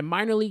signed a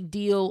minor league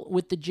deal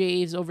with the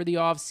Jays over the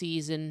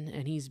offseason,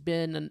 and he's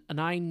been a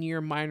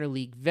 9-year minor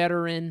league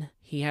veteran.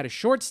 He had a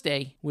short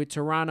stay with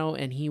Toronto,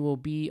 and he will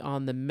be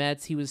on the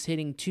Mets. He was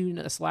hitting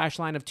a slash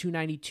line of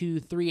 292,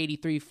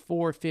 383,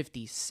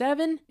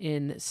 457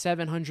 in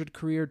 700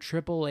 career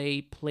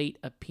AAA plate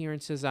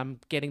appearances. I'm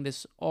getting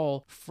this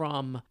all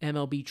from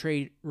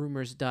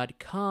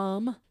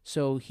MLBTradeRumors.com.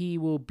 So he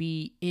will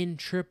be in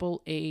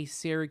AAA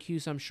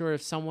Syracuse. I'm sure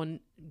if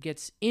someone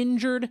gets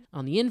injured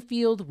on the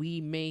infield,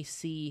 we may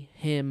see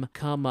him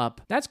come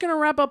up. That's going to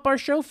wrap up our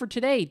show for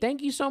today.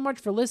 Thank you so much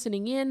for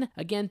listening in.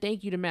 Again,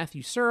 thank you to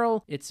Matthew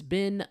Searle. It's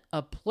been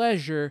a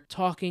pleasure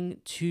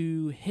talking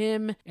to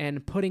him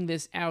and putting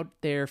this out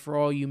there for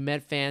all you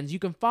Met fans. You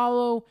can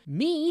follow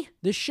me,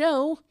 the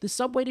show, the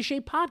Subway to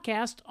Shea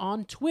podcast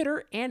on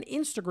Twitter and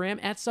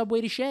Instagram at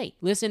Subway to Shea.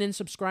 Listen and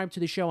subscribe to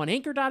the show on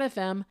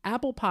Anchor.fm,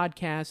 Apple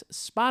Podcasts,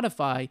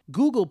 Spotify,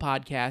 Google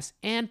Podcasts,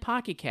 and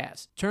Pocket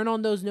Casts. Turn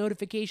on those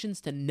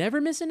notifications to never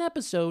miss an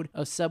episode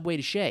of Subway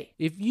to Shea.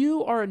 If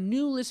you are a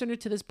new listener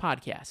to this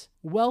podcast,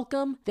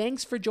 welcome,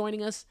 thanks for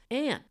joining us,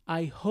 and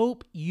I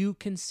hope you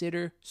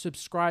consider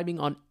subscribing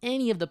on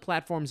any of the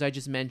platforms I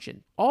just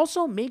mentioned.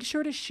 Also, make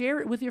sure to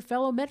share it with your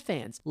fellow Met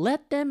fans.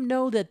 Let them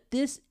know that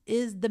this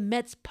is the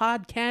Mets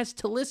podcast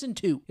to listen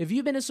to. If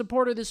you've been a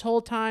supporter this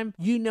whole time,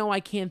 you know I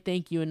can't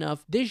thank you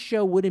enough. This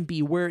show wouldn't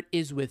be where it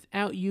is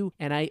without you,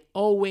 and I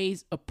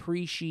always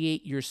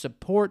appreciate your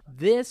support.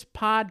 This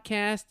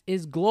podcast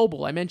is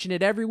global. I mention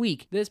it every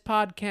week. This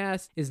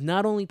podcast is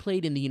not only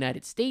played in the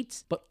United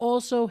States, but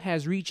also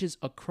has reaches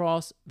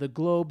across the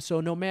globe.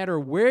 So no matter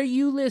where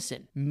you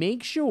listen,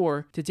 make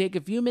sure to take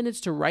a few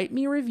minutes to write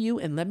me a review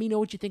and let me know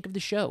what you think of the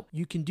show.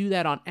 You can do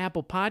that on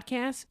Apple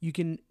Podcasts. You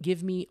can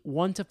give me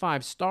 1 to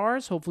 5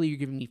 stars. Hopefully you're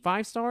giving me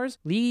 5 stars.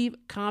 Leave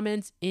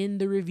comments in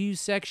the review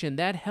section.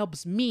 That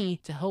helps me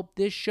to help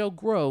this show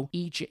grow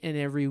each and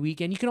every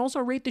week. And you can also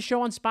rate the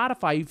show on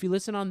Spotify if you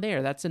listen on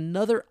there. That's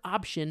another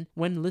option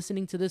when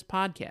listening to this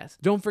podcast.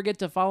 Don't forget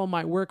to follow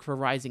my work for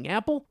Rising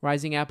Apple.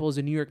 Rising Apple is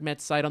a New York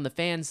Mets site on the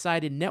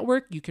Fan-Sided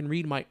Network. You can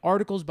read my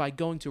articles by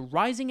going to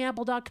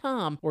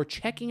risingapple.com or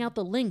checking out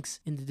the links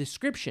in the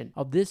description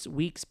of this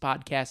week's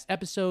podcast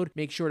episode.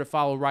 Make sure to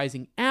follow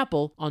Rising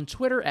Apple on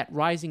Twitter at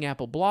Rising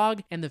Apple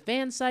Blog and the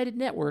Fan-Sided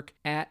Network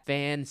at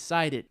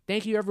Fan-Sided.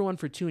 Thank you everyone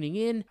for tuning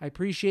in. I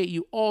appreciate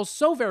you all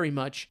so very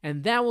much,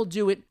 and that will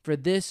do it for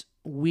this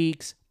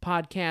week's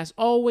podcast.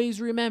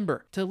 Always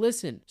remember to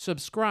listen,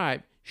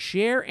 subscribe,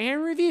 share,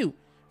 and review.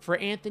 For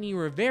Anthony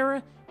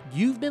Rivera,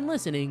 you've been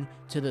listening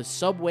to the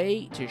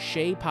Subway to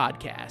Shea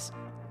podcast.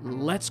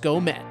 Let's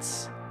go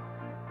Mets.